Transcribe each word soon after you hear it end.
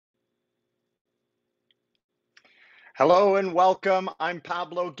Hello and welcome. I'm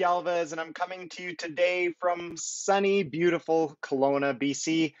Pablo Galvez, and I'm coming to you today from sunny, beautiful Kelowna,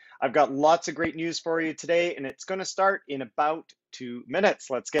 BC. I've got lots of great news for you today, and it's going to start in about 2 minutes.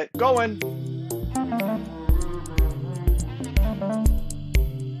 Let's get going.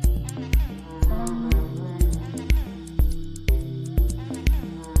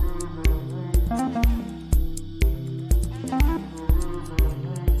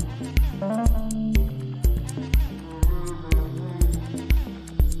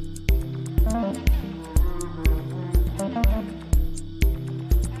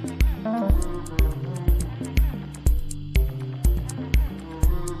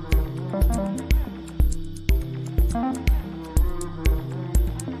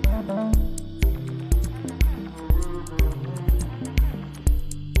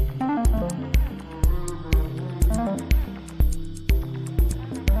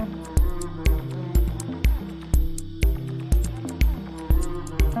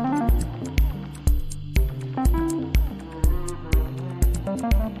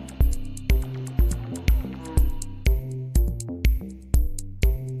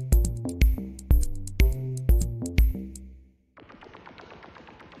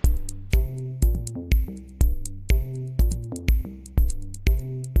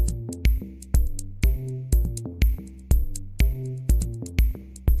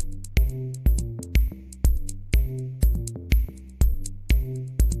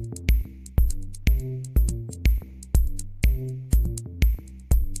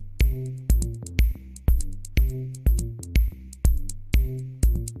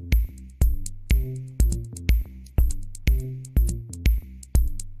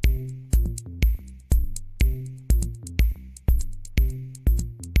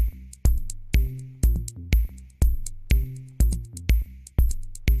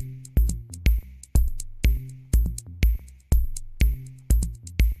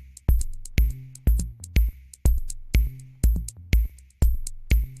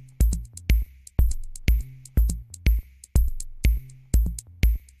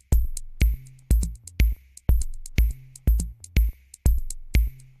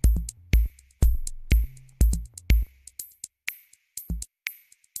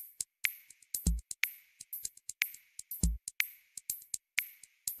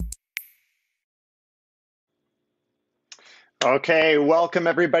 Okay, welcome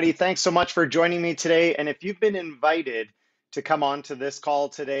everybody. Thanks so much for joining me today. And if you've been invited to come on to this call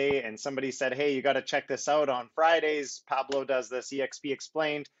today and somebody said, hey, you got to check this out on Fridays, Pablo does this eXp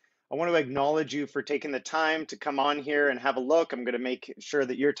Explained. I want to acknowledge you for taking the time to come on here and have a look. I'm going to make sure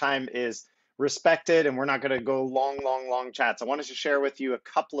that your time is respected and we're not going to go long chats. I wanted to share with you a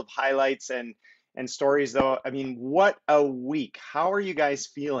couple of highlights and stories though. I mean, what a week. How are you guys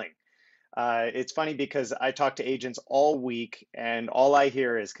feeling? It's funny because I talk to agents all week and all I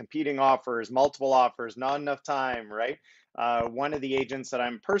hear is competing offers, multiple offers, not enough time, right? One of the agents that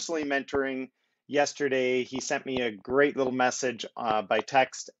I'm personally mentoring yesterday, he sent me a great little message by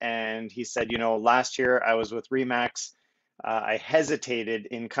text and he said, you know, last year I was with Remax. I hesitated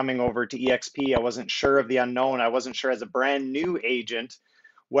in coming over to eXp. I wasn't sure of the unknown. I wasn't sure as a brand new agent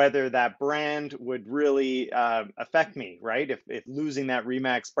whether that brand would really affect me, right? If losing that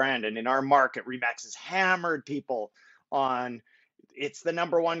Remax brand, and in our market, Remax has hammered people on it's the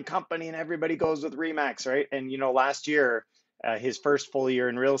number one company and everybody goes with Remax, right? And you know, last year, his first full year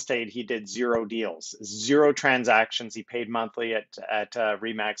in real estate, he did zero deals, zero transactions. He paid monthly at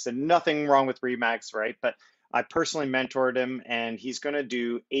Remax, and nothing wrong with Remax, right? But I personally mentored him, and he's going to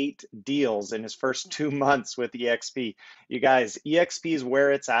do 8 deals in his first 2 months with eXp. You guys, eXp is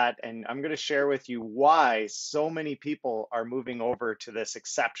where it's at, and I'm going to share with you why so many people are moving over to this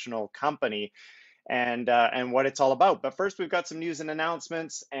exceptional company and what it's all about. But first, we've got some news and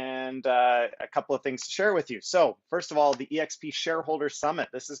announcements and a couple of things to share with you. So first of all, the eXp Shareholder Summit.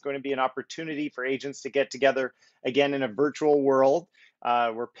 This is going to be an opportunity for agents to get together again in a virtual world.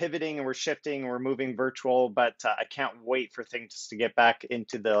 We're pivoting and we're shifting and we're moving virtual, but I can't wait for things to get back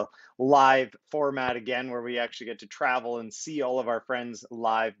into the live format again, where we actually get to travel and see all of our friends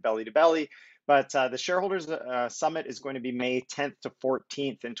live belly to belly. But the Shareholders Summit is going to be May 10th to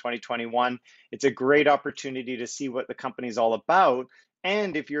 14th in 2021. It's a great opportunity to see what the company is all about.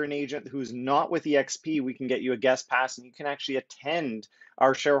 And if you're an agent who's not with eXp, we can get you a guest pass and you can actually attend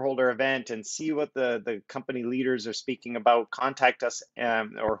our shareholder event and see what the company leaders are speaking about. Contact us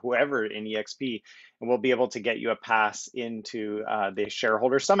or whoever in eXp, and we'll be able to get you a pass into the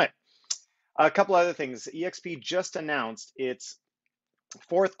Shareholder Summit. A couple other things. eXp just announced its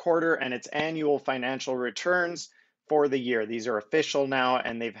fourth quarter and its annual financial returns for the year. These are official now,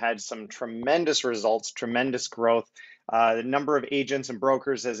 and they've had some tremendous results, tremendous growth. The number of agents and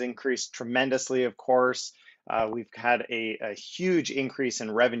brokers has increased tremendously, of course. We've had a huge increase in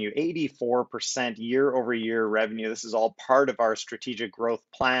revenue, 84% year over year revenue. This is all part of our strategic growth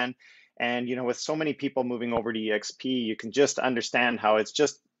plan. And, with so many people moving over to eXp, you can just understand how it's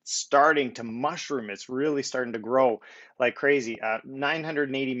just starting to mushroom. It's really starting to grow like crazy.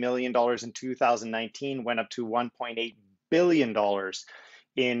 $980 million in 2019 went up to $1.8 billion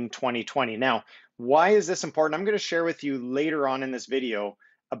in 2020. Now, why is this important? I'm going to share with you later on in this video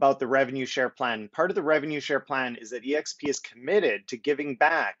about the revenue share plan. Part of the revenue share plan is that eXp is committed to giving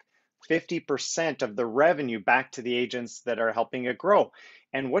back 50% of the revenue back to the agents that are helping it grow.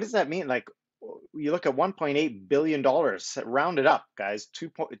 And what does that mean? Like, you look at $1.8 billion, round it up, guys,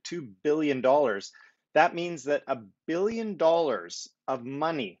 $2 billion. That means that $1 billion of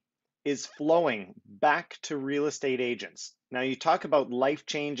money is flowing back to real estate agents. Now, you talk about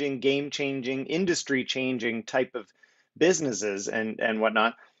life-changing, game-changing, industry-changing type of businesses and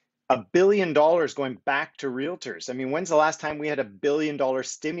whatnot. $1 billion going back to realtors. I mean, when's the last time we had $1 billion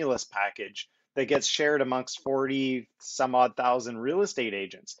stimulus package that gets shared amongst 40 some odd thousand real estate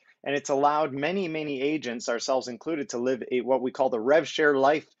agents? And it's allowed many, many agents, ourselves included, to live what we call the rev share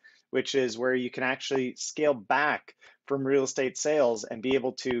life, which is where you can actually scale back from real estate sales and be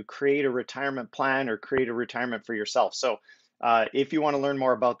able to create a retirement plan or create a retirement for yourself. So if you want to learn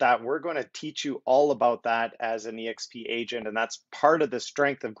more about that, we're going to teach you all about that as an eXp agent. And that's part of the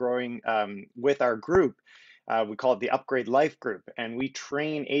strength of growing with our group. We call it the Upgrade Life Group. And we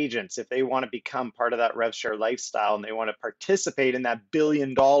train agents if they want to become part of that rev share lifestyle and they want to participate in that $1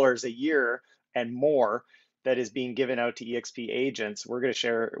 billion a year and more that is being given out to eXp agents. We're going to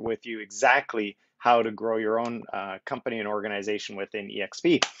share with you exactly how to grow your own company and organization within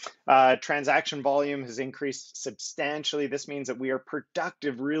eXp. Transaction volume has increased substantially. This means that we are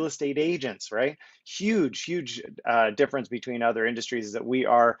productive real estate agents, right? Huge, huge difference between other industries is that we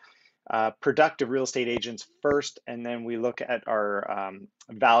are productive real estate agents first, and then we look at our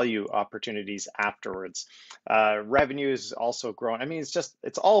value opportunities afterwards. Revenue is also growing. I mean,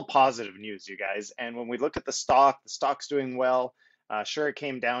 it's all positive news, you guys. And when we look at the stock's doing well. Sure, it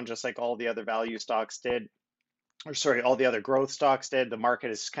came down just like all the other value stocks did, or sorry, all the other growth stocks did. The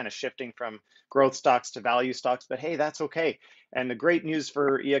market is kind of shifting from growth stocks to value stocks, but hey, that's okay. And the great news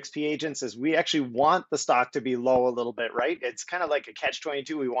for eXp agents is we actually want the stock to be low a little bit, right? It's kind of like a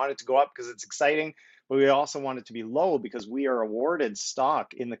catch-22. We want it to go up because it's exciting, but we also want it to be low because we are awarded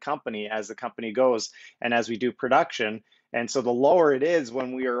stock in the company as the company goes and as we do production. And so the lower it is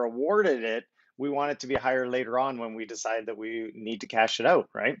when we are awarded it, we want it to be higher later on when we decide that we need to cash it out,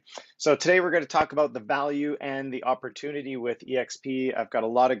 right? So today we're going to talk about the value and the opportunity with eXp. I've got a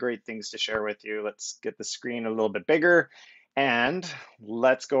lot of great things to share with you. Let's get the screen a little bit bigger and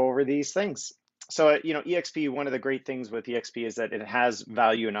let's go over these things. So, eXp, one of the great things with eXp is that it has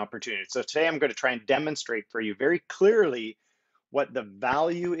value and opportunity. So today I'm going to try and demonstrate for you very clearly what the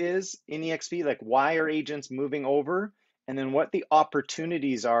value is in eXp, like why are agents moving over, and then what the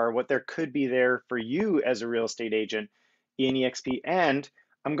opportunities are, what there could be there for you as a real estate agent in eXp. And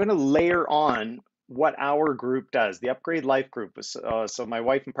I'm going to layer on what our group does, the Upgrade Life Group. So my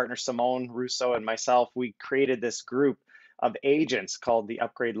wife and partner Simone Russo and myself, we created this group of agents called the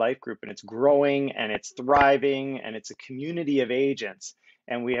Upgrade Life Group, and it's growing and it's thriving and it's a community of agents.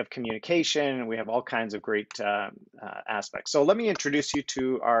 And we have communication and we have all kinds of great aspects. So let me introduce you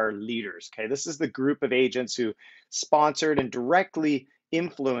to our leaders. Okay, this is the group of agents who sponsored and directly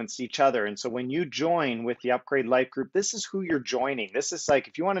influenced each other. And so when you join with the Upgrade Life Group, this is who you're joining. This is like,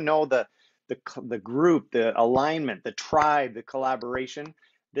 if you want to know the group, the alignment, the tribe, the collaboration,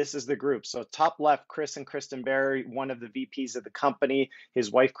 this is the group. So top left, Chris and Kristen Bear, one of the VPs of the company.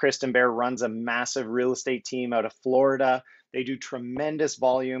 His wife, Kristen Bear, runs a massive real estate team out of Florida. They do tremendous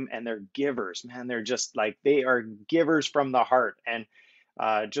volume and they're givers, man. They're just like, they are givers from the heart and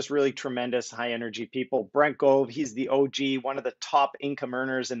just really tremendous high energy people. Brent Gove, he's the OG, one of the top income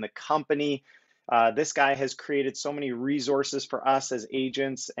earners in the company. This guy has created so many resources for us as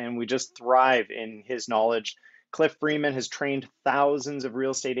agents and we just thrive in his knowledge. Cliff Freeman has trained thousands of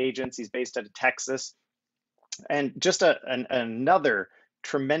real estate agents. He's based out of Texas. And just another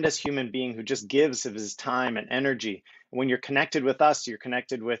tremendous human being who just gives of his time and energy. When you're connected with us, you're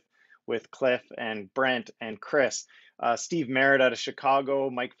connected with Cliff and Brent and Chris. Steve Merritt out of Chicago,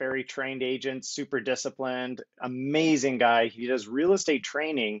 Mike Ferry, trained agent, super disciplined, amazing guy. He does real estate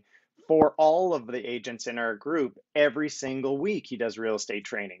training for all of the agents in our group every single week. He does real estate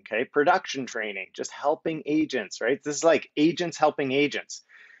training, okay? Production training, just helping agents, right? This is like agents helping agents.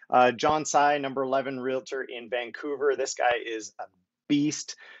 John Sy, number 11 realtor in Vancouver. This guy is a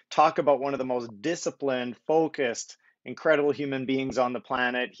beast. Talk about one of the most disciplined, focused, incredible human beings on the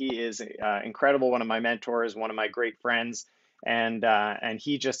planet. He is incredible, one of my mentors, one of my great friends, and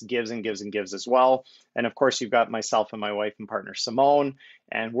he just gives and gives and gives as well. And of course, you've got myself and my wife and partner Simone,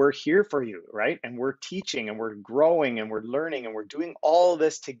 and we're here for you, right? And we're teaching and we're growing and we're learning and we're doing all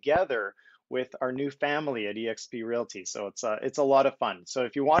this together with our new family at eXp Realty. So it's a lot of fun. So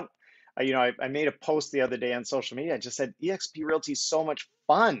if you want, I made a post the other day on social media. I just said eXp Realty is so much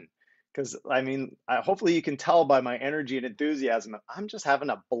fun because hopefully you can tell by my energy and enthusiasm. I'm just having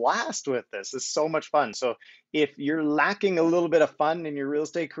a blast with this. It's so much fun. So if you're lacking a little bit of fun in your real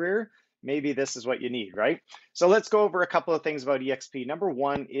estate career, maybe this is what you need, right? So let's go over a couple of things about eXp. Number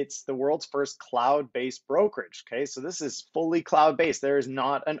one, it's the world's first cloud-based brokerage. Okay, so this is fully cloud-based. There is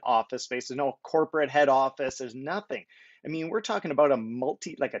not an office space. There's no corporate head office. There's nothing. I mean, we're talking about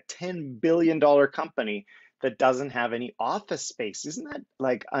like a $10 billion company that doesn't have any office space. Isn't that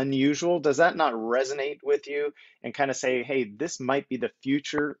like unusual? Does that not resonate with you and kind of say, hey, this might be the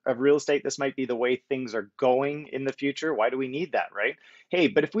future of real estate? This might be the way things are going in the future. Why do we need that, right? Hey,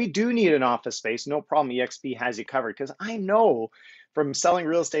 but if we do need an office space, no problem. eXp has you covered because I know from selling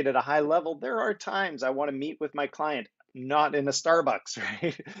real estate at a high level, there are times I want to meet with my client, not in a Starbucks,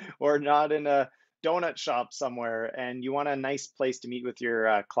 right? Or not in a donut shop somewhere, and you want a nice place to meet with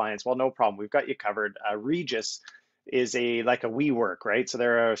your clients. Well, no problem. We've got you covered. Regis is like a WeWork, right? So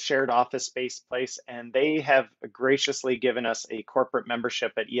they're a shared office space place, and they have graciously given us a corporate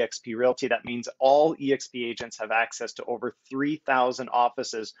membership at eXp Realty. That means all eXp agents have access to over 3,000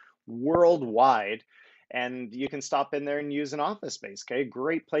 offices worldwide. And you can stop in there and use an office space. Okay,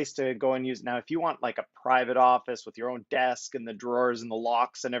 great place to go and use. Now, if you want like a private office with your own desk and the drawers and the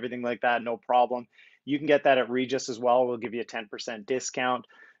locks and everything like that, no problem. You can get that at Regis as well. We'll give you a 10% discount.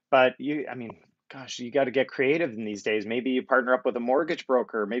 But gosh, you got to get creative in these days. Maybe you partner up with a mortgage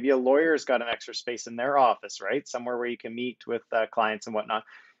broker. Maybe a lawyer's got an extra space in their office, right? Somewhere where you can meet with clients and whatnot.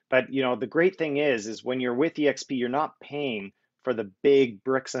 But the great thing is when you're with eXp, you're not paying for the big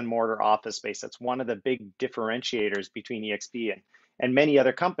bricks and mortar office space. That's one of the big differentiators between eXp and many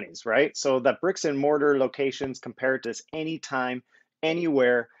other companies, right? So that bricks and mortar locations compared to this anytime,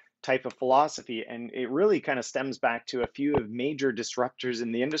 anywhere type of philosophy. And it really kind of stems back to a few of major disruptors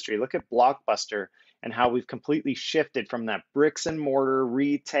in the industry. Look at Blockbuster and how we've completely shifted from that bricks and mortar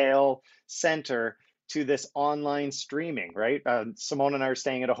retail center to this online streaming, right? Simone and I are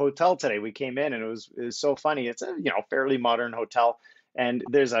staying at a hotel today. We came in and it was so funny. It's a fairly modern hotel, and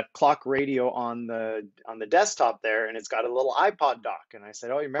there's a clock radio on the desktop there, and it's got a little iPod dock. And I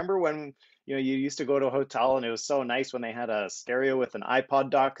said, "Oh, you remember when you used to go to a hotel and it was so nice when they had a stereo with an iPod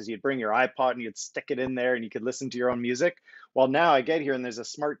dock because you'd bring your iPod and you'd stick it in there and you could listen to your own music." Well, now I get here and there's a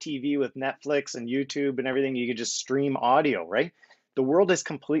smart TV with Netflix and YouTube and everything. You can just stream audio, right? The world is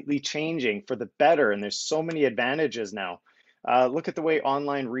completely changing for the better, and there's so many advantages now. Look at the way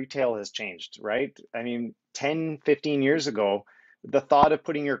online retail has changed, right? I mean, 10, 15 years ago, the thought of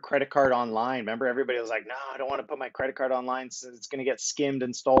putting your credit card online, remember everybody was like, no, I don't want to put my credit card online, so it's going to get skimmed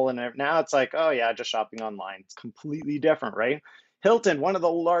and stolen. And now it's like, oh yeah, just shopping online. It's completely different, right? Hilton, one of the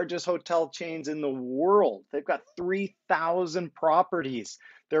largest hotel chains in the world, they've got 3,000 properties.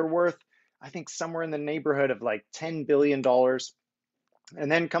 They're worth, I think, somewhere in the neighborhood of like $10 billion. And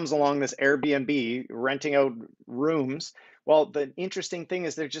then comes along this Airbnb renting out rooms. Well, the interesting thing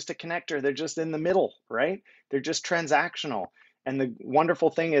is they're just a connector. They're just in the middle, right? They're just transactional. And the wonderful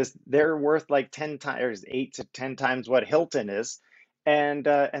thing is they're worth like 10 times, 8 to 10 times what Hilton is. And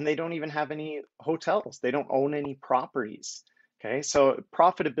they don't even have any hotels. They don't own any properties. Okay, so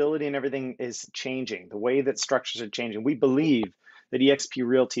profitability and everything is changing. The way that structures are changing. We believe that eXp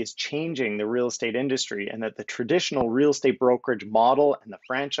Realty is changing the real estate industry and that the traditional real estate brokerage model and the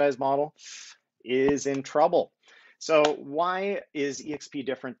franchise model is in trouble. So why is eXp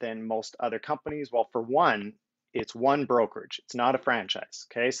different than most other companies? Well, for one, it's one brokerage. It's not a franchise.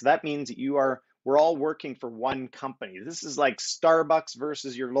 Okay, so that means that we're all working for one company. This is like Starbucks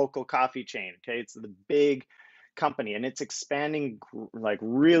versus your local coffee chain. Okay, it's the big company and it's expanding like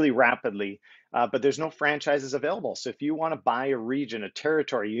really rapidly, but there's no franchises available. So if you want to buy a region, a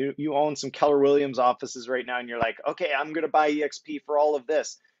territory, you own some Keller Williams offices right now and you're like, okay, I'm going to buy eXp for all of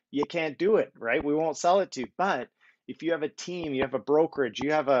this. You can't do it, right? We won't sell it to you. But if you have a team, you have a brokerage,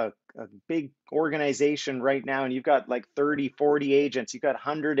 you have a big organization right now, and you've got like 30, 40 agents, you've got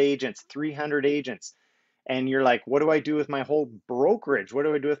 100 agents, 300 agents, and you're like, what do I do with my whole brokerage? What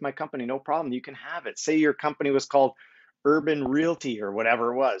do I do with my company? No problem. You can have it. Say your company was called Urban Realty or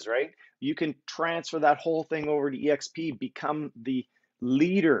whatever it was, right? You can transfer that whole thing over to eXp, become the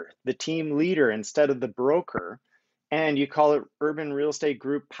leader, the team leader instead of the broker, and you call it Urban Real Estate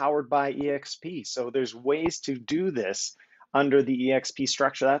Group powered by eXp. So there's ways to do this under the eXp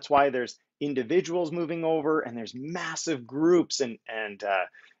structure. That's why there's individuals moving over, and there's massive groups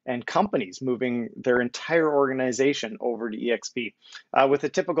and companies moving their entire organization over to eXp. With a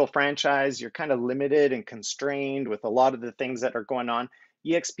typical franchise, you're kind of limited and constrained with a lot of the things that are going on.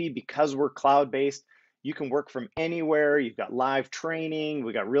 eXp, because we're cloud-based, you can work from anywhere. You've got live training,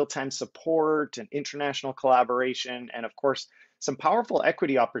 we got real-time support and international collaboration, and of course, some powerful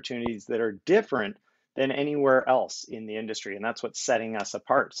equity opportunities that are different than anywhere else in the industry. And that's what's setting us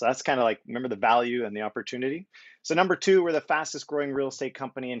apart. So that's kind of like, remember the value and the opportunity. So number two, we're the fastest growing real estate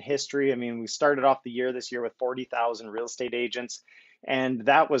company in history. I mean, we started off the year this year with 40,000 real estate agents. And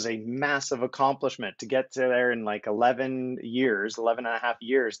that was a massive accomplishment to get to there in like 11 years, 11 and a half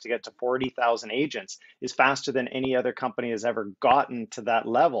years to get to 40,000 agents is faster than any other company has ever gotten to that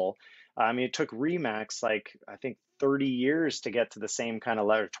level. I mean, it took Remax like, I think 30 years to get to the same kind of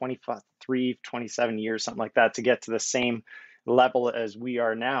level, 23, 27 years, something like that, to get to the same level as we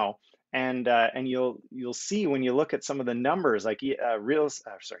are now. And you'll see when you look at some of the numbers, like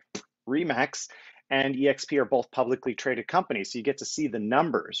Remax and eXp are both publicly traded companies, so you get to see the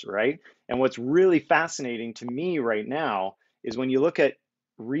numbers, right? And what's really fascinating to me right now is when you look at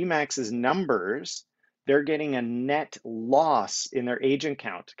Remax's numbers, they're getting a net loss in their agent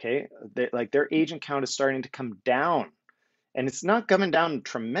count, okay? Like their agent count is starting to come down. And it's not coming down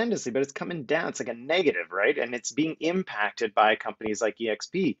tremendously, but it's coming down. It's like a negative, right? And it's being impacted by companies like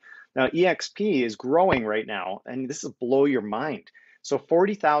eXp. Now, eXp is growing right now, and this will blow your mind. So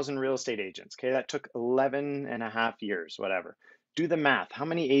 40,000 real estate agents, okay? That took 11 and a half years, whatever. Do the math. How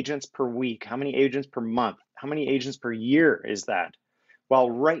many agents per week? How many agents per month? How many agents per year is that? Well,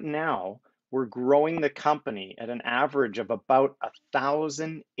 right now, we're growing the company at an average of about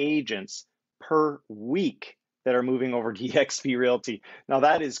 1,000 agents per week that are moving over to eXp Realty. Now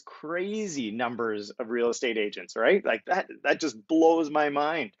that is crazy numbers of real estate agents, right? Like that just blows my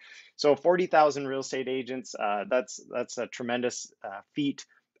mind. So 40,000 real estate agents, that's a tremendous feat.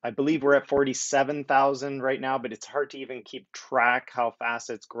 I believe we're at 47,000 right now, but it's hard to even keep track how fast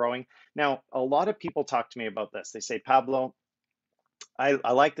it's growing. Now, a lot of people talk to me about this. They say, Pablo,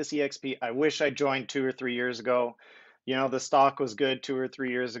 I like this eXp. I wish I joined 2 or 3 years ago. You know, the stock was good 2 or 3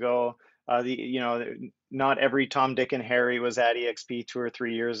 years ago. Not every Tom, Dick, and Harry was at eXp 2 or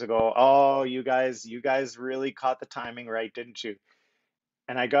 3 years ago. Oh, you guys really caught the timing right, didn't you?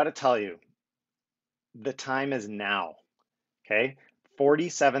 And I got to tell you, the time is now. Okay,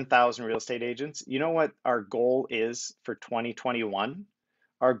 47,000 real estate agents. You know what our goal is for 2021?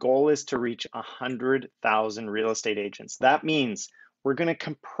 Our goal is to reach 100,000 real estate agents. That means we're going to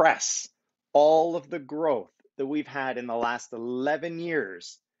compress all of the growth that we've had in the last 11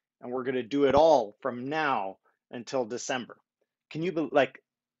 years, and we're going to do it all from now until December. Can you like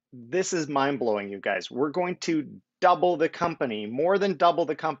this is mind blowing, you guys. We're going to double the company, more than double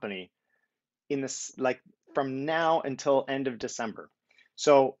the company in this, like from now until end of December.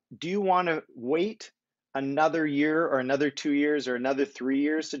 So do you want to wait another year or another 2 years or another 3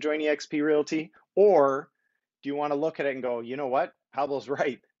 years to join eXp Realty? Or do you want to look at it and go, you know what? Pablo's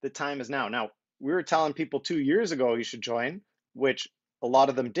right. The time is now. Now, we were telling people 2 years ago you should join, which a lot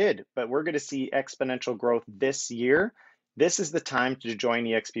of them did, but we're going to see exponential growth this year. This is the time to join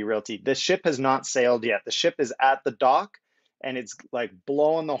eXp Realty. The ship has not sailed yet. The ship is at the dock and it's like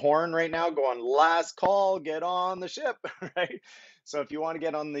blowing the horn right now, going last call, get on the ship, right? So if you want to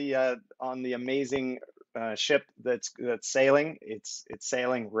get on the amazing ship that's sailing, it's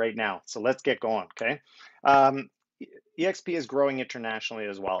sailing right now. So let's get going, okay? Um, eXp is growing internationally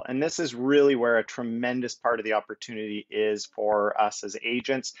as well. And this is really where a tremendous part of the opportunity is for us as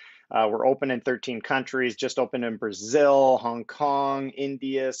agents. We're open in 13 countries, just opened in Brazil, Hong Kong,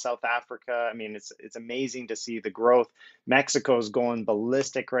 India, South Africa. I mean, it's amazing to see the growth. Mexico's going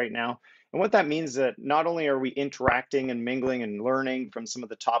ballistic right now. And what that means is that not only are we interacting and mingling and learning from some of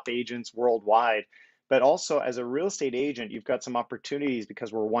the top agents worldwide, but also as a real estate agent, you've got some opportunities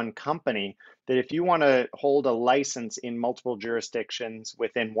because we're one company that if you want to hold a license in multiple jurisdictions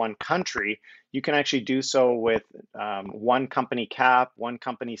within one country, you can actually do so with one company cap, one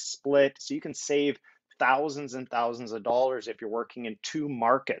company split. So you can save thousands and thousands of dollars if you're working in two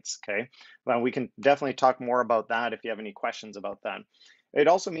markets, okay? Well, we can definitely talk more about that if you have any questions about that. It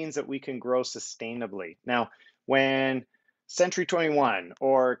also means that we can grow sustainably. Now, when Century 21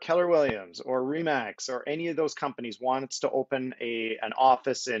 or Keller Williams or Remax or any of those companies wants to open an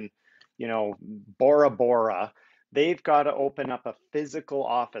office in, Bora Bora, they've got to open up a physical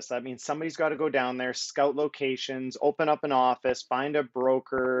office. That means somebody's got to go down there, scout locations, open up an office, find a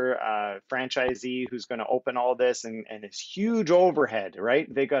broker, franchisee who's going to open all this, and it's huge overhead,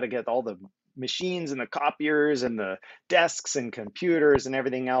 right? They got to get all the machines and the copiers and the desks and computers and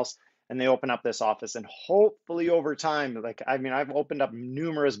everything else. And they open up this office, and hopefully over time, like, I mean, I've opened up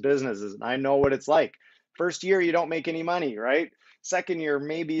numerous businesses and I know what it's like. First year, you don't make any money, right? Second year,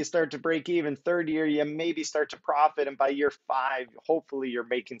 maybe you start to break even. Third year, you maybe start to profit. And by year 5, hopefully you're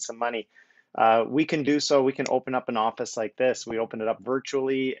making some money. We can do so. We can open up an office like this. We open it up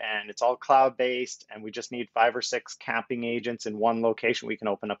virtually and it's all cloud based. And we just need 5 or 6 camping agents in one location. We can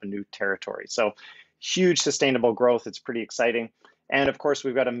open up a new territory. So huge sustainable growth. It's pretty exciting. And of course,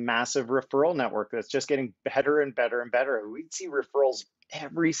 we've got a massive referral network that's just getting better and better and better. We see referrals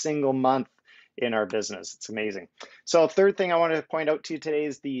every single month in our business. It's amazing. So third thing I want to point out to you today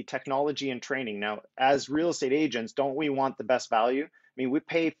is the technology and training. Now, as real estate agents, don't we want the best value? I mean, we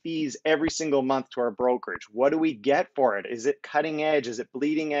pay fees every single month to our brokerage. What do we get for it? Is it cutting edge? Is it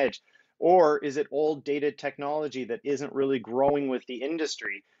bleeding edge? Or is it old dated technology that isn't really growing with the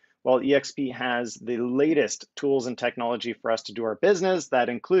industry? Well, eXp has the latest tools and technology for us to do our business. That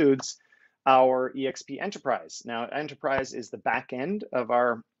includes our eXp Enterprise. Now, Enterprise is the back end of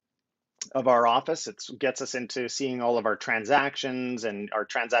our office. It gets us into seeing all of our transactions and our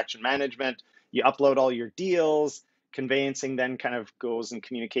transaction management. You upload all your deals. Conveyancing then kind of goes and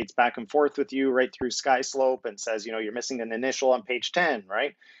communicates back and forth with you right through SkySlope and says, you know, you're missing an initial on page 10,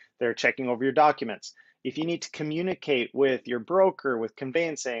 right? They're checking over your documents. If you need to communicate with your broker, with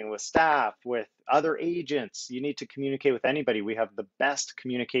conveyancing, with staff, with other agents, you need to communicate with anybody. We have the best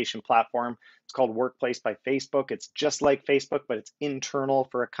communication platform. It's called Workplace by Facebook. It's just like Facebook, but it's internal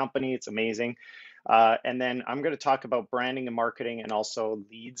for a company. It's amazing. And then I'm going to talk about branding and marketing and also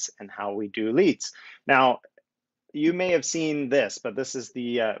leads and how we do leads. Now, you may have seen this, but this is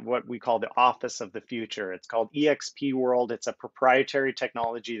the what we call the office of the future. It's called eXp World. It's a proprietary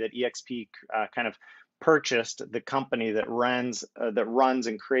technology that eXp kind of purchased. The company that runs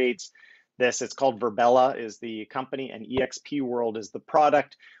and creates this. It's called Verbella is the company, and eXp World is the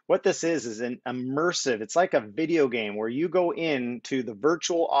product. What this is an immersive. It's like a video game where you go into the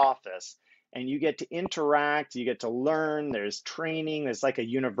virtual office and you get to interact. You get to learn. There's training. There's like a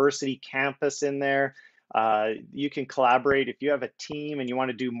university campus in there. You can collaborate. If you have a team and you want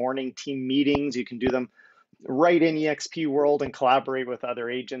to do morning team meetings, you can do them right in eXp World and collaborate with other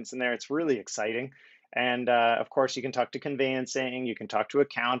agents in there. It's really exciting. And of course, you can talk to conveyancing, you can talk to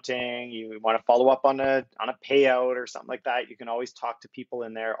accounting, you want to follow up on a payout or something like that. You can always talk to people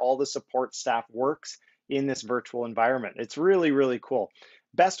in there. All the support staff works in this virtual environment. It's really, really cool.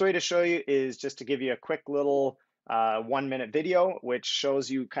 Best way to show you is just to give you a quick little 1-minute video, which shows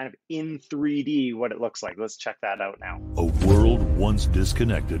you kind of in 3D what it looks like. Let's check that out now. A world once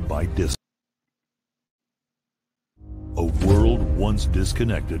disconnected by distance. A world once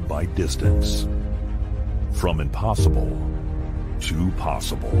disconnected by distance. From impossible to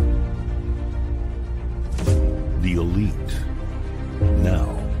possible. The elite,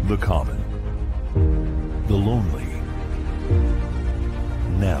 now the common. The lonely,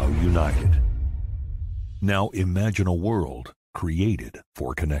 now united. Now imagine a world created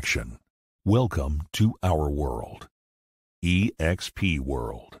for connection. Welcome to our world. eXp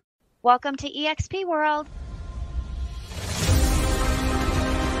World. Welcome to eXp World.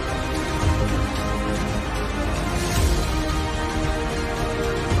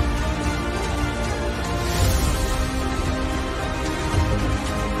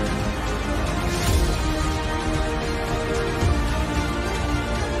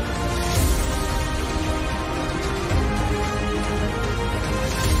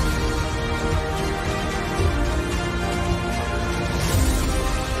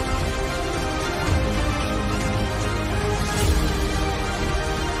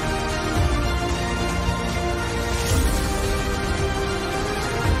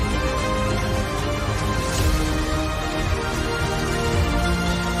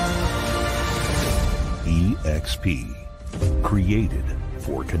 eXp, created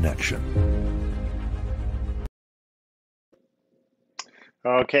for connection.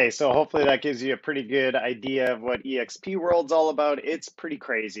 Okay, so hopefully that gives you a pretty good idea of what eXp World's all about. It's pretty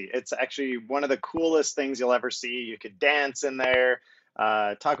crazy. It's actually one of the coolest things you'll ever see. You could dance in there,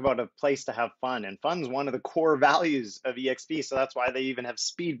 talk about a place to have fun. And fun's one of the core values of eXp. So that's why they even have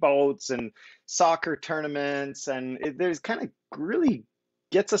speedboats and soccer tournaments. And there's kind of really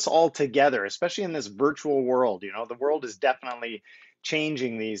gets us all together, especially in this virtual world. You know, the world is definitely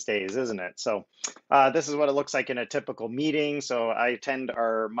changing these days, isn't it? So this is what it looks like in a typical meeting. So I attend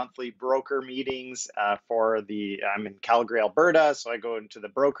our monthly broker meetings I'm in Calgary, Alberta, so I go into the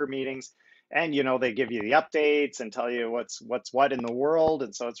broker meetings, and they give you the updates and tell you what's what in the world,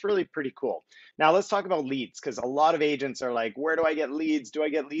 and so it's really pretty cool. Now let's talk about leads, because a lot of agents are like, where do I get leads? Do I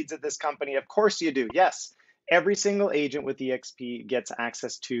get leads at this company? Of course you do. Yes. Every single agent with eXp gets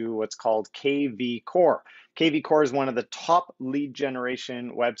access to what's called KV Core. KV Core is one of the top lead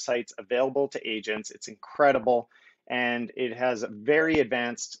generation websites available to agents. It's incredible, and it has very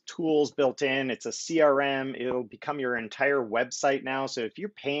advanced tools built in. It's a CRM. It'll become your entire website now. So if you're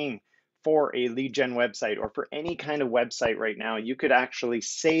paying for a lead gen website or for any kind of website right now, you could actually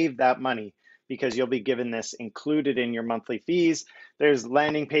save that money because you'll be given this included in your monthly fees. There's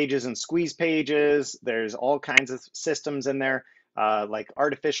landing pages and squeeze pages. There's all kinds of systems in there, like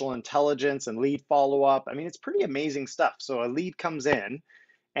artificial intelligence and lead follow-up. I mean, it's pretty amazing stuff. So a lead comes in,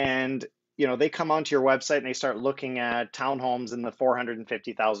 and they come onto your website and they start looking at townhomes in the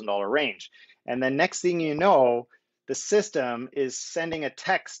 $450,000 range. And then next thing you know, the system is sending a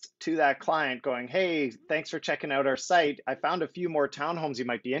text to that client going, hey, thanks for checking out our site. I found a few more townhomes you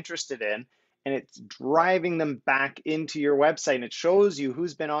might be interested in. And it's driving them back into your website. And it shows you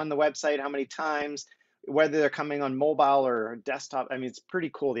who's been on the website, how many times, whether they're coming on mobile or desktop. I mean, it's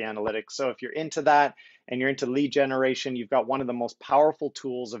pretty cool, the analytics. So if you're into that and you're into lead generation, you've got one of the most powerful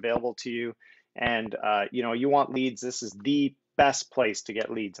tools available to you. And you want leads, this is the best place to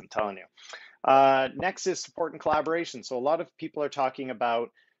get leads, I'm telling you. Next is support and collaboration. So a lot of people are talking about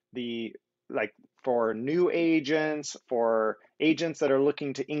for new agents, for agents that are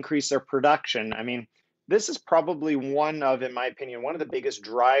looking to increase their production. I mean, this is probably in my opinion, one of the biggest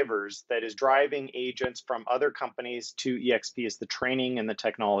drivers that is driving agents from other companies to eXp is the training and the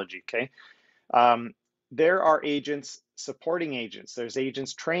technology, okay? There are agents supporting agents, there's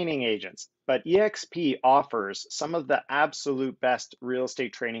agents training agents, but eXp offers some of the absolute best real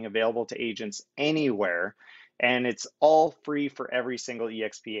estate training available to agents anywhere, and it's all free for every single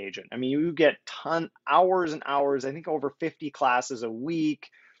eXp agent. I mean, you get hours and hours, I think over 50 classes a week,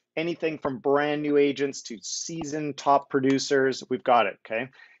 anything from brand new agents to seasoned top producers, we've got it, okay?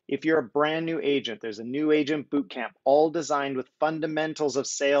 If you're a brand new agent, there's a new agent boot camp, all designed with fundamentals of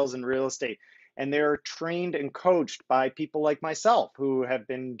sales and real estate. And they're trained and coached by people like myself who have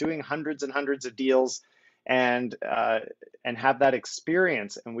been doing hundreds and hundreds of deals and have that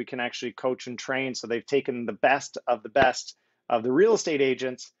experience. And we can actually coach and train. So they've taken the best of the real estate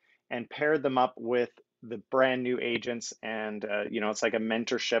agents and paired them up with the brand new agents. And, it's like a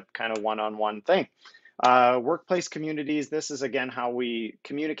mentorship kind of one-on-one thing. Workplace communities, this is again how we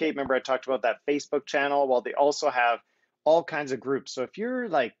communicate. Remember, I talked about that Facebook channel. Well, they also have all kinds of groups. So if you're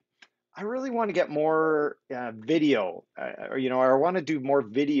like, I really want to get more video, or I want to do more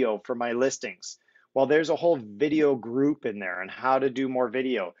video for my listings. Well, there's a whole video group in there on how to do more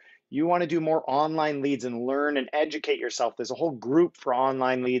video. You want to do more online leads and learn and educate yourself. There's a whole group for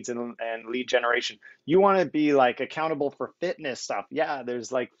online leads and lead generation. You want to be like accountable for fitness stuff. Yeah,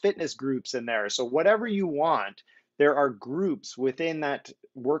 there's like fitness groups in there. So whatever you want, there are groups within that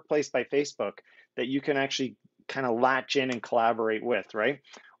workplace by Facebook that you can actually kind of latch in and collaborate with, right?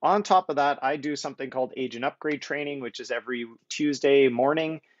 On top of that, I do something called agent upgrade training, which is every Tuesday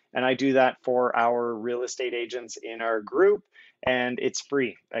morning. And I do that for our real estate agents in our group, and it's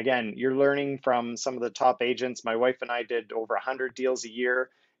free. Again, you're learning from some of the top agents. My wife and I did over 100 deals a year.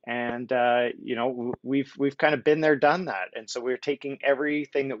 And, we've kind of been there, done that. And so we're taking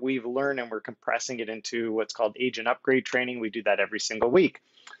everything that we've learned and we're compressing it into what's called agent upgrade training. We do that every single week.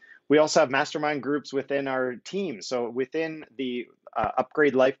 We also have mastermind groups within our team. So within the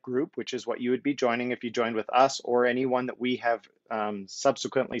Upgrade Life group, which is what you would be joining if you joined with us or anyone that we have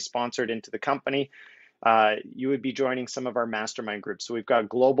subsequently sponsored into the company, you would be joining some of our mastermind groups. So we've got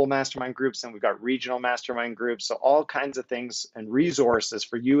global mastermind groups and we've got regional mastermind groups. So all kinds of things and resources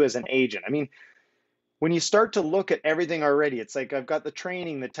for you as an agent. I mean, when you start to look at everything already, it's like I've got the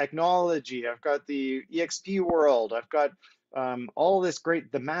training, the technology, I've got the eXp world, I've got all this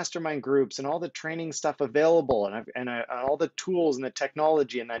great, the mastermind groups and all the training stuff available, and all the tools and the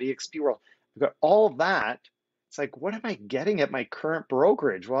technology in that eXp world. I've got all of that. It's like, what am I getting at my current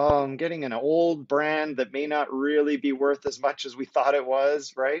brokerage? Well, I'm getting an old brand that may not really be worth as much as we thought it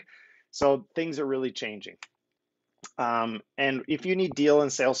was, right? So things are really changing. And if you need deal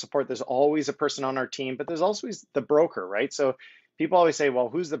and sales support, there's always a person on our team, but there's always the broker, right? So people always say, well,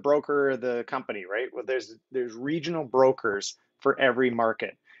 who's the broker of the company, right? Well, there's regional brokers for every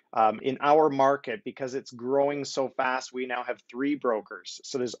market. In our market, because it's growing so fast, we now have 3 brokers.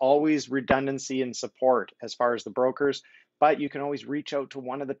 So there's always redundancy and support as far as the brokers. but you can always reach out to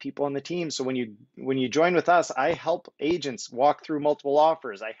one of the people on the team. So when you join with us, I help agents walk through multiple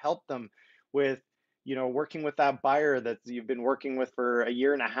offers. I help them with, working with that buyer that you've been working with for a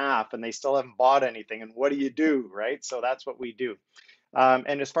year and a half and they still haven't bought anything. And what do you do, right? So that's what we do.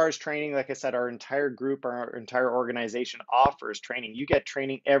 And as far as training, like I said, our entire group, our entire organization offers training. You get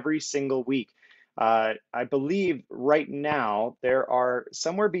training every single week. I believe right now there are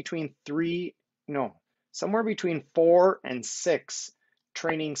somewhere between 4 and 6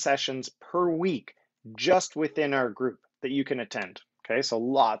 training sessions per week just within our group that you can attend. Okay, so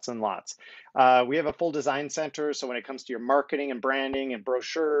lots and lots. We have a full design center. So when it comes to your marketing and branding and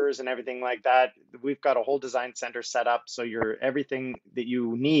brochures and everything like that, we've got a whole design center set up. So everything that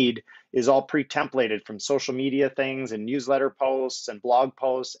you need is all pre-templated from social media things and newsletter posts and blog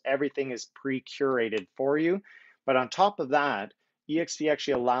posts. Everything is pre-curated for you. But on top of that, eXp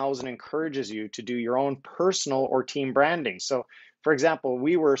actually allows and encourages you to do your own personal or team branding. So for example,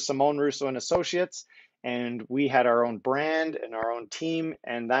 we were Simone Russo and Associates, and we had our own brand and our own team.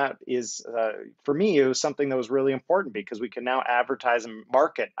 And that is, for me, it was something that was really important because we can now advertise and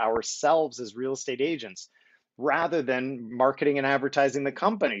market ourselves as real estate agents rather than marketing and advertising the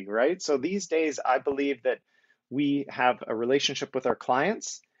company, right? So these days, I believe that we have a relationship with our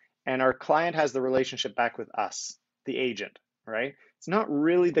clients and our client has the relationship back with us, the agent, right? It's not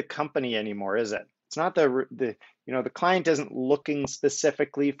really the company anymore, is it? It's not the client isn't looking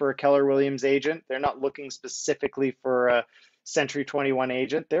specifically for a Keller Williams agent. They're not looking specifically for a Century 21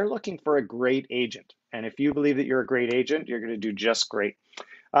 agent. They're looking for a great agent. And if you believe that you're a great agent, you're going to do just great.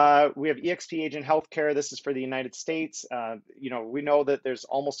 We have eXp Agent Healthcare. This is for the United States. We know that there's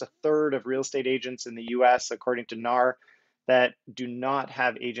almost a third of real estate agents in the US, according to NAR, that do not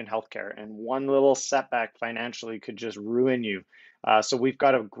have agent healthcare. And one little setback financially could just ruin you. So we've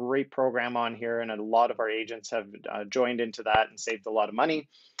got a great program on here, and a lot of our agents have joined into that and saved a lot of money.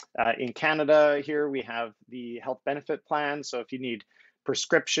 In Canada here, we have the health benefit plan. So if you need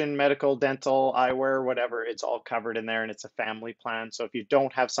prescription, medical, dental, eyewear, whatever, it's all covered in there, and it's a family plan. So if you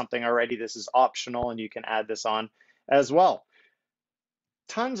don't have something already, this is optional and you can add this on as well.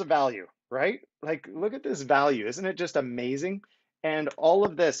 Tons of value, right? Like, look at this value. Isn't it just amazing? And all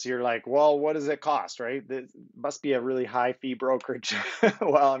of this, you're like, well, what does it cost, right? This must be a really high fee brokerage.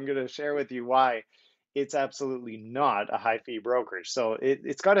 Well, I'm going to share with you why it's absolutely not a high fee brokerage. So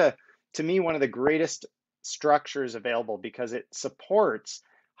it's got to me, one of the greatest structures available because it supports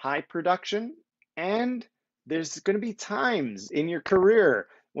high production, and there's going to be times in your career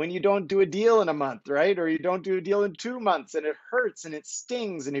when you don't do a deal in a month, right? Or you don't do a deal in 2 months and it hurts and it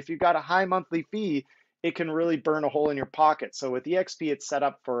stings. And if you've got a high monthly fee, it can really burn a hole in your pocket. So with eXp, it's set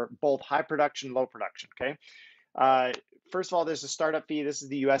up for both high production, low production, okay? First of all, there's a startup fee. This is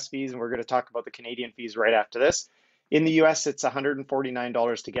the US fees, and we're going to talk about the Canadian fees right after this. In the US, it's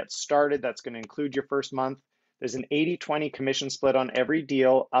 $149 to get started. That's going to include your first month. There's an 80-20 commission split on every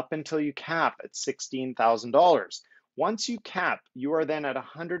deal up until you cap at $16,000. Once you cap, you are then at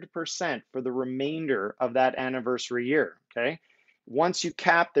 100% for the remainder of that anniversary year, okay? Once you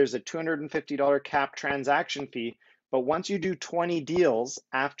cap, there's a $250 cap transaction fee, but once you do 20 deals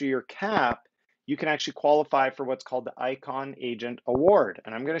after your cap, you can actually qualify for what's called the Icon Agent Award.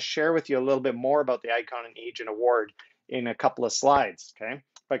 And I'm going to share with you a little bit more about the Icon Agent Award in a couple of slides, okay?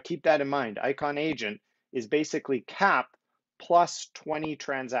 But keep that in mind. Icon Agent is basically cap plus 20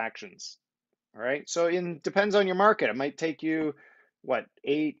 transactions. All right. So it depends on your market. It might take you,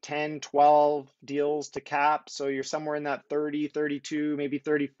 8, 10, 12 deals to cap. So you're somewhere in that 30, 32, maybe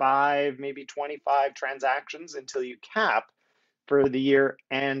 35, maybe 25 transactions until you cap for the year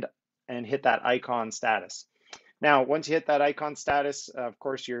and hit that icon status. Now, once you hit that icon status, of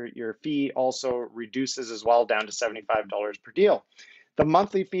course, your fee also reduces as well down to $75 per deal. The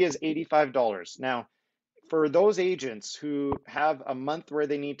monthly fee is $85. Now, for those agents who have a month where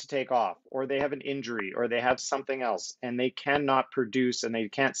they need to take off, or they have an injury, or they have something else, and they cannot produce and they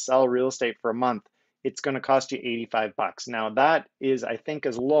can't sell real estate for a month, it's going to cost you $85. Now, that is, I think,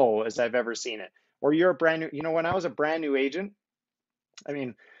 as low as I've ever seen it. Or you're a brand new, when I was a brand new agent, I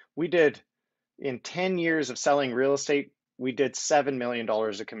mean, we did, in 10 years of selling real estate, we did $7 million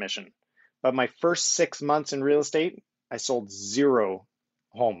of commission. But my first 6 months in real estate, I sold 0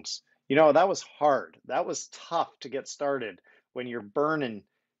 homes. That was hard. That was tough to get started when you're burning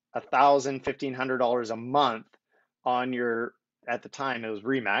 $1,000, $1,500 a month on your, at the time it was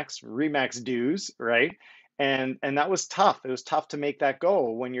Remax dues, right? And that was tough. It was tough to make that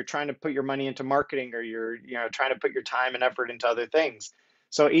go when you're trying to put your money into marketing, or you're trying to put your time and effort into other things.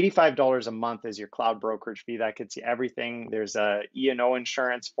 So $85 a month is your cloud brokerage fee. That gets you everything. There's a E&O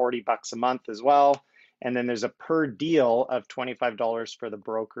insurance, $40 a month as well. And then there's a per deal of $25 for the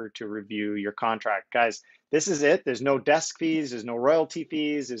broker to review your contract. Guys, this is it. There's no desk fees, there's no royalty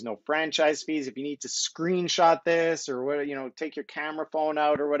fees, there's no franchise fees. If you need to screenshot this or what, take your camera phone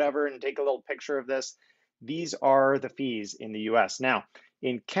out or whatever and take a little picture of this, these are the fees in the US. Now,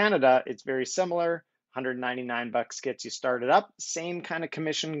 in Canada, it's very similar. $199 gets you started up. Same kind of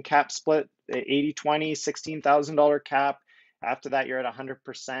commission cap split, 80-20, $16,000 cap. After that, you're at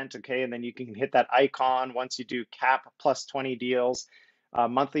 100%, okay? And then you can hit that icon once you do cap plus 20 deals.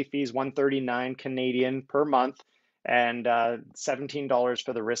 Monthly fees, 139 Canadian per month, and $17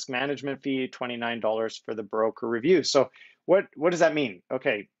 for the risk management fee, $29 for the broker review. So what does that mean?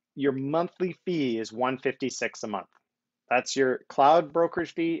 Okay, your monthly fee is 156 a month. That's your cloud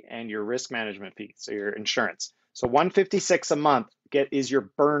brokerage fee and your risk management fee, so your insurance. So 156 a month is your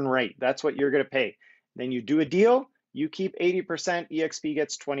burn rate. That's what you're going to pay. Then you do a deal, you keep 80%, eXp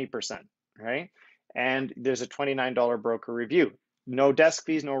gets 20%, right? And there's a $29 broker review. No desk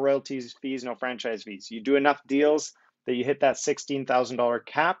fees, no royalties fees, no franchise fees. You do enough deals that you hit that $16,000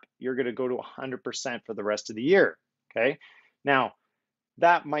 cap, you're going to go to 100% for the rest of the year, okay? Now,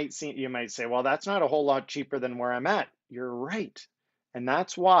 that might seem, you might say, well, that's not a whole lot cheaper than where I'm at. You're right. And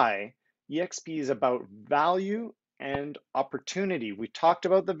that's why eXp is about value and opportunity. We talked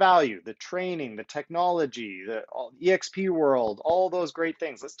about the value, the training, the technology, the eXp world, all those great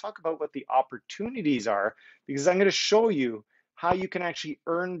things. Let's talk about what the opportunities are, because I'm going to show you how you can actually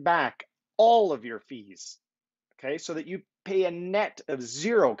earn back all of your fees, okay? So that you pay a net of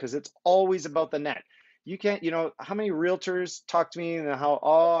zero, because it's always about the net. You can't, how many realtors talk to me and how,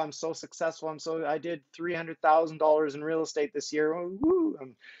 oh, I'm so successful. I did $300,000 in real estate this year. Oh, woo,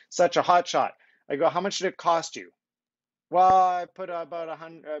 I'm such a hot shot. I go, how much did it cost you? Well, I put about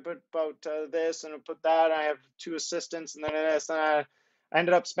this and I put that. I have two assistants and then this. And I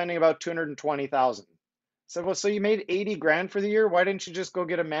ended up spending about 220,000. So, well, so you made 80 grand for the year. Why didn't you just go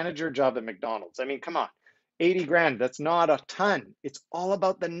get a manager job at McDonald's? I mean, come on, 80 grand. That's not a ton. It's all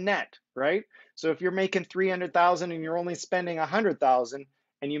about the net, right? So if you're making 300,000 and you're only spending 100,000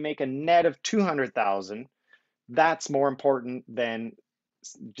 and you make a net of 200,000, that's more important than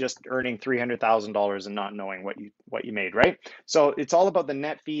just earning $300,000 and not knowing what you made, right? So it's all about the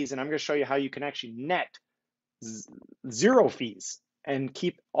net fees, and I'm going to show you how you can actually net zero fees and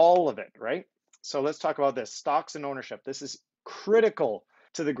keep all of it, right? So let's talk about this, stocks and ownership. This is critical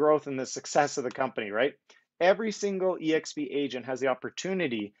to the growth and the success of the company, right? Every single eXp agent has the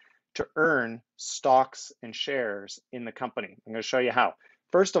opportunity to earn stocks and shares in the company. I'm going to show you how.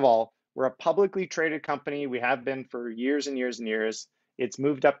 First of all, we're a publicly traded company. We have been for years and years and years. It's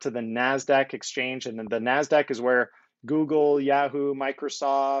moved up to the NASDAQ exchange, and then the NASDAQ is where Google, Yahoo,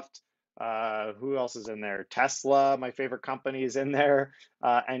 Microsoft, who else is in there? Tesla, my favorite company, is in there,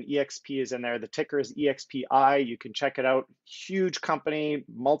 and eXp is in there. The ticker is EXPI. You can check it out. Huge company,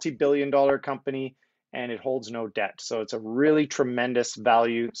 multi-billion-dollar company, and it holds no debt. So it's a really tremendous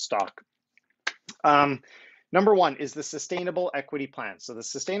value stock. Number one is the sustainable equity plan. So the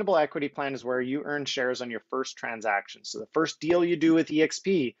sustainable equity plan is where you earn shares on your first transaction. So the first deal you do with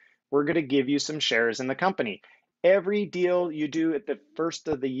eXp, we're going to give you some shares in the company. Every deal you do at the first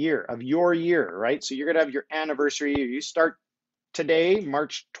of the year, of your year, right? So you're going to have your anniversary. You start today,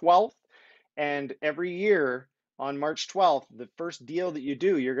 March 12th, and every year on March 12th, the first deal that you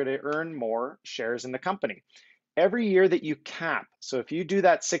do, you're going to earn more shares in the company. Every year that you cap, so if you do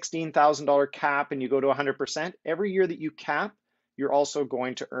that $16,000 cap and you go to 100%, every year that you cap, you're also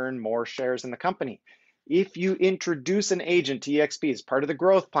going to earn more shares in the company. If you introduce an agent to eXp as part of the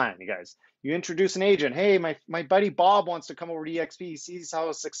growth plan, you guys, you introduce an agent, hey, my buddy Bob wants to come over to eXp, he sees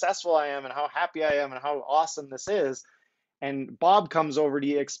how successful I am and how happy I am and how awesome this is, and Bob comes over to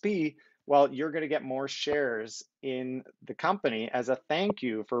eXp, well, you're going to get more shares in the company as a thank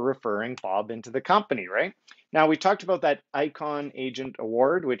you for referring Bob into the company, right? Now, we talked about that Icon Agent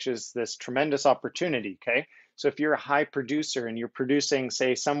Award, which is this tremendous opportunity, okay? So if you're a high producer and you're producing,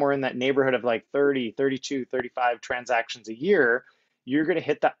 say, somewhere in that neighborhood of like 30, 32, 35 transactions a year, you're going to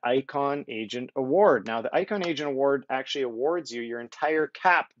hit the Icon Agent Award. Now, the Icon Agent Award actually awards you your entire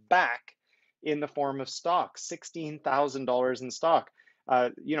cap back in the form of stock, $16,000 in stock.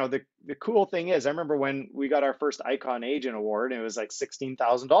 The cool thing is, I remember when we got our first Icon Agent Award, and it was like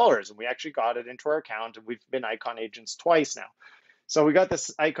 $16,000, and we actually got it into our account, and we've been Icon Agents twice now. So we got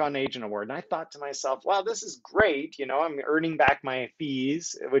this Icon Agent Award, and I thought to myself, wow, this is great. I'm earning back my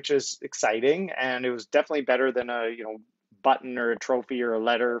fees, which is exciting, and it was definitely better than a button or a trophy or a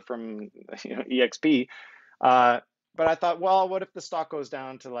letter from eXp. but I thought, well, what if the stock goes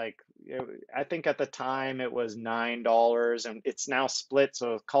down to like, I think at the time it was $9 and it's now split.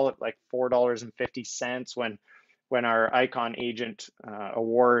 So call it like $4.50 when our Icon Agent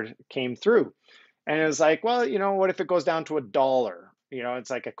award came through. And it was like, well, what if it goes down to $1? It's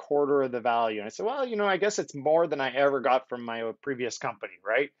like a quarter of the value. And I said, well, I guess it's more than I ever got from my previous company,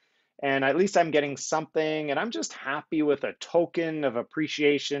 right? And at least I'm getting something, and I'm just happy with a token of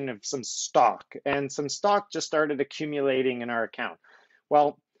appreciation of some stock. And some stock just started accumulating in our account.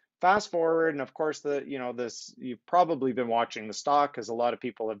 Well, fast forward, and of course, this you've probably been watching the stock, as a lot of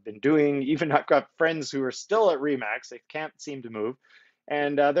people have been doing. Even I've got friends who are still at Remax, they can't seem to move.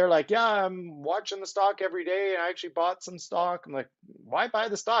 And they're like, yeah, I'm watching the stock every day. And I actually bought some stock. I'm like, why buy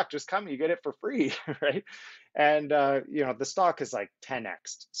the stock? Just come, you get it for free, right? And the stock is like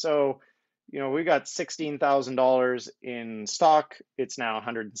 10x. So, we got $16,000 in stock. It's now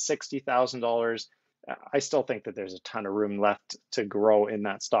 $160,000. I still think that there's a ton of room left to grow in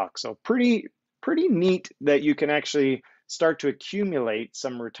that stock. So pretty neat that you can actually start to accumulate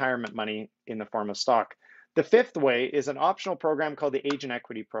some retirement money in the form of stock. The fifth way is an optional program called the Agent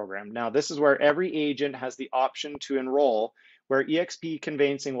Equity Program. Now, this is where every agent has the option to enroll, where eXp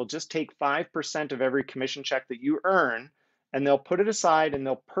Conveyancing will just take 5% of every commission check that you earn, and they'll put it aside and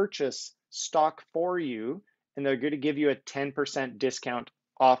they'll purchase stock for you, and they're going to give you a 10% discount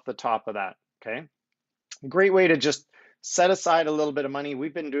off the top of that, okay? Great way to just set aside a little bit of money.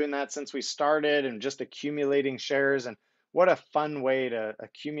 We've been doing that since we started and just accumulating shares. And what a fun way to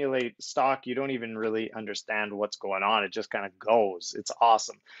accumulate stock. You don't even really understand what's going on. It just kind of goes. It's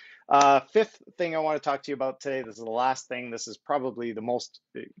awesome. Fifth thing I want to talk to you about today. This is the last thing. This is probably the most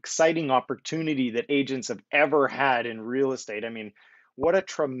exciting opportunity that agents have ever had in real estate. I mean, what a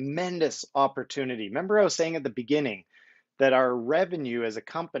tremendous opportunity. Remember, I was saying at the beginning that our revenue as a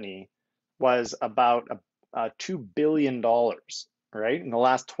company was about $2 billion, right? In the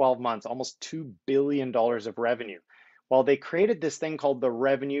last 12 months, almost $2 billion of revenue. Well, they created this thing called the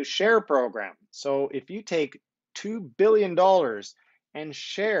revenue share program. So if you take $2 billion and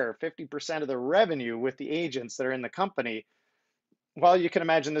share 50% of the revenue with the agents that are in the company, well, you can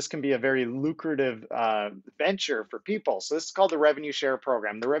imagine this can be a very lucrative venture for people. So this is called the Revenue Share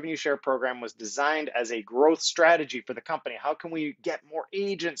Program. The Revenue Share Program was designed as a growth strategy for the company. How can we get more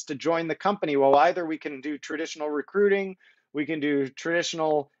agents to join the company? Well, either we can do traditional recruiting, we can do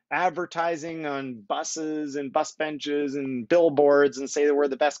traditional advertising on buses and bus benches and billboards and say that we're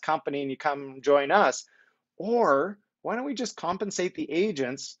the best company and you come join us. Or why don't we just compensate the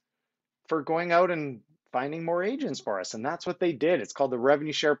agents for going out and finding more agents for us? And that's what they did. It's called the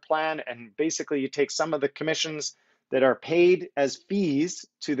revenue share plan. And basically, you take some of the commissions that are paid as fees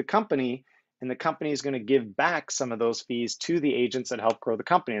to the company, and the company is going to give back some of those fees to the agents that help grow the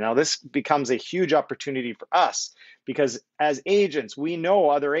company. Now, this becomes a huge opportunity for us because as agents, we know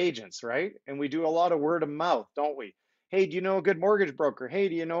other agents, right? And we do a lot of word of mouth, don't we? Hey, do you know a good mortgage broker? Hey,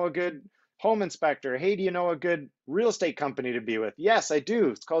 do you know a good home inspector? Hey, do you know a good real estate company to be with? Yes, I do.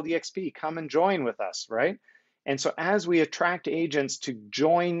 It's called eXp. Come and join with us, right? And so as we attract agents to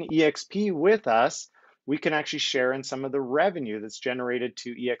join eXp with us, we can actually share in some of the revenue that's generated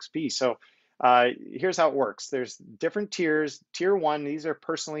to eXp. So here's how it works. There's different tiers. Tier one, these are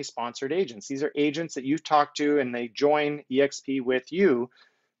personally sponsored agents. These are agents that you talk to and they join eXp with you.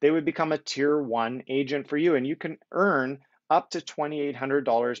 They would become a tier one agent for you, and you can earn up to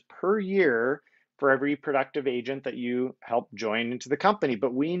 $2,800 per year for every productive agent that you help join into the company.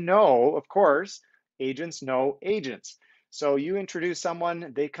 But we know, of course, agents know agents. So you introduce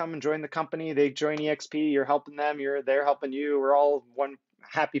someone, they come and join the company, they join eXp, you're helping them, they're helping you. We're all one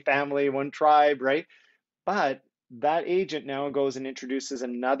happy family, one tribe, right? But that agent now goes and introduces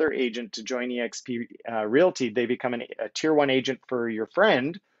another agent to join eXp Realty. They become a tier one agent for your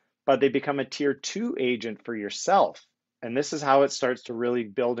friend, but they become a tier two agent for yourself. And this is how it starts to really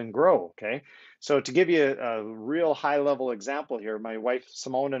build and grow, okay? So to give you a real high level example here, my wife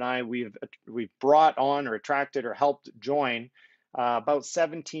Simone and I, we've brought on or attracted or helped join about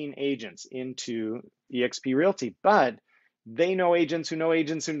 17 agents into eXp Realty, but they know agents who know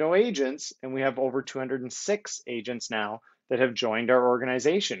agents who know agents, and we have over 206 agents now that have joined our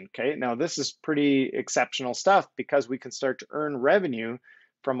organization. Okay, now this is pretty exceptional stuff because we can start to earn revenue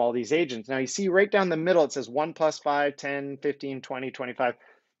from all these agents. Now you see right down the middle, it says 1 plus 5, 10, 15, 20, 25.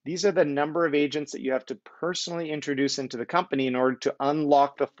 These are the number of agents that you have to personally introduce into the company in order to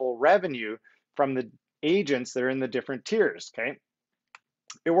unlock the full revenue from the agents that are in the different tiers, okay?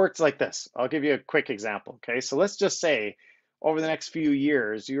 It works like this. I'll give you a quick example, okay? So let's just say over the next few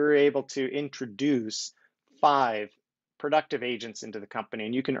years, you're able to introduce 5 productive agents into the company,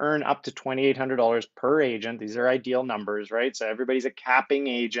 and you can earn up to $2,800 per agent. These are ideal numbers, right? So everybody's a capping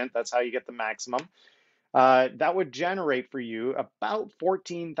agent. That's how you get the maximum. That would generate for you about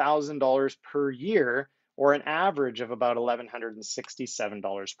 $14,000 per year, or an average of about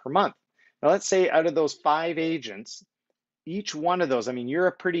 $1,167 per month. Now, let's say out of those 5 agents, each one of those, I mean, you're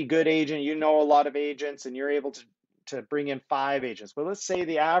a pretty good agent, you know a lot of agents, and you're able to bring in 5 agents. But let's say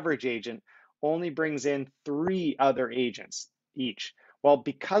the average agent only brings in 3 other agents each. Well,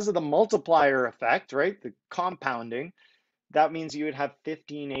 because of the multiplier effect, right, the compounding, that means you would have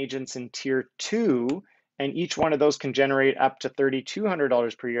 15 agents in tier 2, and each one of those can generate up to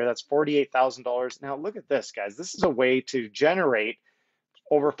 $3,200 per year. That's $48,000. Now, look at this, guys. This is a way to generate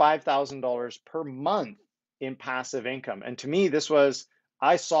over $5,000 per month in passive income. And to me,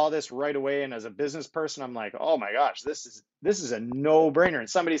 I saw this right away. And as a business person, I'm like, oh my gosh, this is a no-brainer. And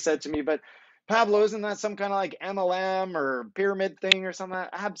somebody said to me, but Pablo, isn't that some kind of like MLM or pyramid thing or something?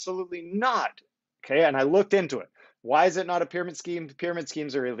 Absolutely not. Okay. And I looked into it. Why is it not a pyramid scheme? Pyramid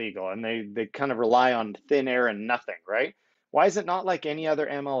schemes are illegal, and they kind of rely on thin air and nothing, right? Why is it not like any other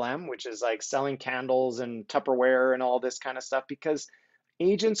MLM, which is like selling candles and Tupperware and all this kind of stuff? Because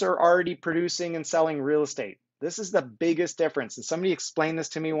agents are already producing and selling real estate. This is the biggest difference. And somebody explained this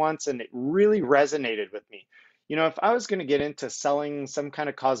to me once, and it really resonated with me. You know, if I was going to get into selling some kind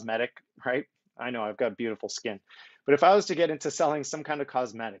of cosmetic, right? I know I've got beautiful skin, but if I was to get into selling some kind of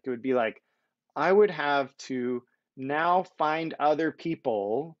cosmetic, it would be like I would have to now find other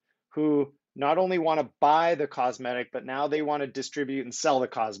people who not only want to buy the cosmetic, but now they want to distribute and sell the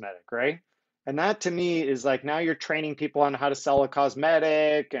cosmetic, right? And that to me is like, now you're training people on how to sell a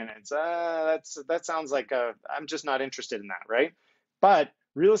cosmetic, and it's that sounds like I'm just not interested in that, right? But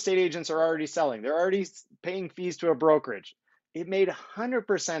real estate agents are already selling. They're already paying fees to a brokerage. It made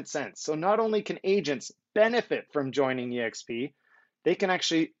 100% sense. So not only can agents benefit from joining eXp, they can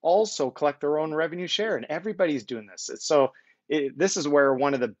actually also collect their own revenue share, and everybody's doing this. This is where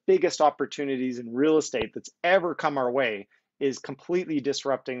one of the biggest opportunities in real estate that's ever come our way is completely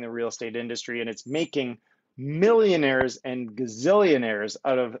disrupting the real estate industry, and it's making millionaires and gazillionaires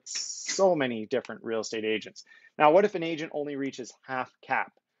out of so many different real estate agents. Now, what if an agent only reaches half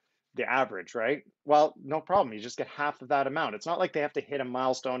cap, the average, right? Well, no problem. You just get half of that amount. It's not like they have to hit a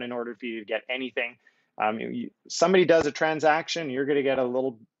milestone in order for you to get anything. Somebody does a transaction, you're going to get a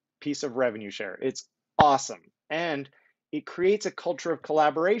little piece of revenue share. It's awesome. And it creates a culture of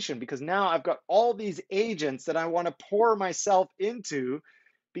collaboration, because now I've got all these agents that I want to pour myself into,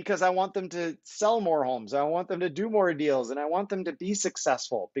 because I want them to sell more homes. I want them to do more deals, and I want them to be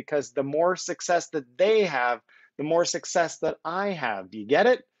successful, because the more success that they have, the more success that I have. Do you get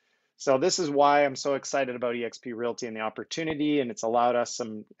it? So this is why I'm so excited about eXp Realty and the opportunity, and it's allowed us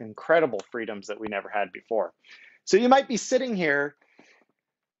some incredible freedoms that we never had before. So you might be sitting here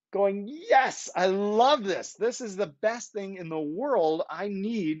going, yes, I love this. This is the best thing in the world. I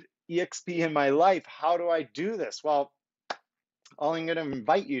need eXp in my life. How do I do this? Well, I'm going to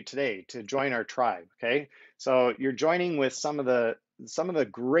invite you today to join our tribe, okay? So you're joining with some of the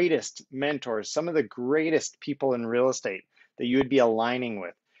greatest mentors, some of the greatest people in real estate that you would be aligning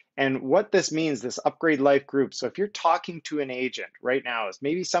with. And what this means, this Upgrade Life group, so if you're talking to an agent right now, is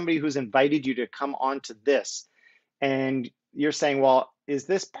maybe somebody who's invited you to come onto this, and you're saying, well, is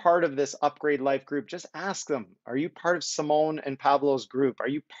this part of this Upgrade Life group? Just ask them, are you part of Simone and Pablo's group? Are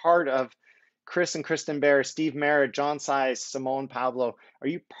you part of Chris and Kristen Bear, Steve Merritt, John Size, Simone, Pablo? Are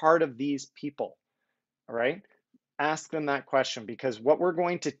you part of these people? All right. Ask them that question, because what we're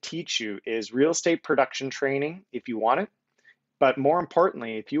going to teach you is real estate production training if you want it. But more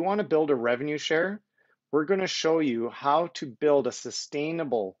importantly, if you want to build a revenue share, we're going to show you how to build a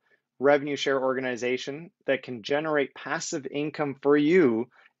sustainable revenue share organization that can generate passive income for you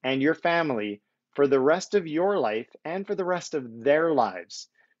and your family for the rest of your life and for the rest of their lives,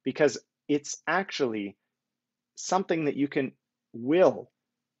 because it's actually something that you can will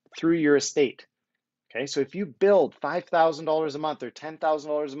through your estate. Okay, so if you build $5,000 a month or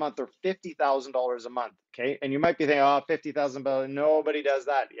 $10,000 a month or $50,000 a month, okay, and you might be thinking, oh, $50,000, nobody does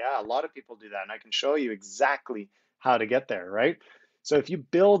that. Yeah, a lot of people do that, and I can show you exactly how to get there, right? So if you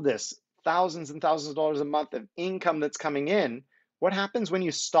build this thousands and thousands of dollars a month of income that's coming in, what happens when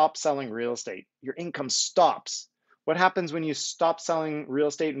you stop selling real estate? Your income stops. What happens when you stop selling real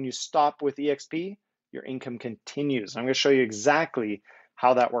estate and you stop with eXp? Your income continues. I'm going to show you exactly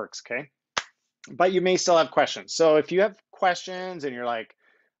how that works, okay? But you may still have questions. So if you have questions and you're like,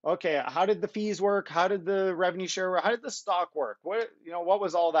 okay, how did the fees work? How did the revenue share work? How did the stock work? What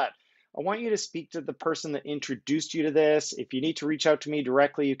was all that? I want you to speak to the person that introduced you to this. If you need to reach out to me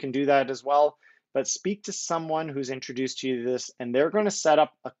directly, you can do that as well. but speak to someone who's introduced you to this, and they're going to set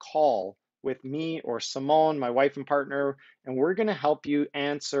up a call with me or Simone, my wife and partner, and we're going to help you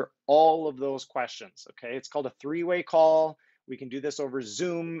answer all of those questions. Okay, it's called a three-way call. We can do this over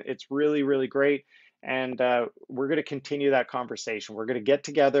Zoom. It's really, really great. And we're going to continue that conversation. We're going to get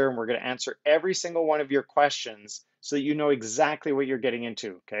together and we're going to answer every single one of your questions so that you know exactly what you're getting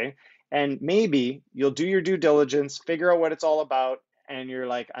into. Okay. And maybe you'll do your due diligence, figure out what it's all about, and you're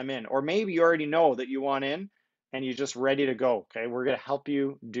like, I'm in. Or maybe you already know that you want in and you're just ready to go. Okay. We're going to help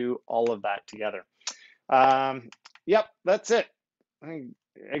you do all of that together. Yep, that's it. Let me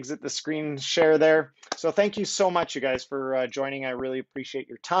exit the screen share there. So thank you so much, you guys, for joining. I really appreciate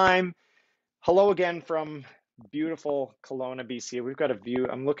your time. Hello again from beautiful Kelowna, BC. We've got a view.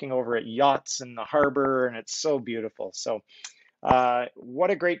 I'm looking over at yachts in the harbor, and it's so beautiful. So,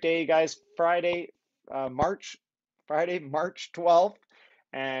 what a great day, guys! Friday, March 12th,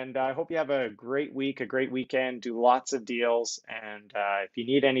 and I hope you have a great week, a great weekend. Do lots of deals, and if you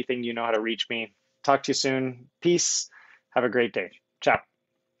need anything, you know how to reach me. Talk to you soon. Peace. Have a great day. Ciao.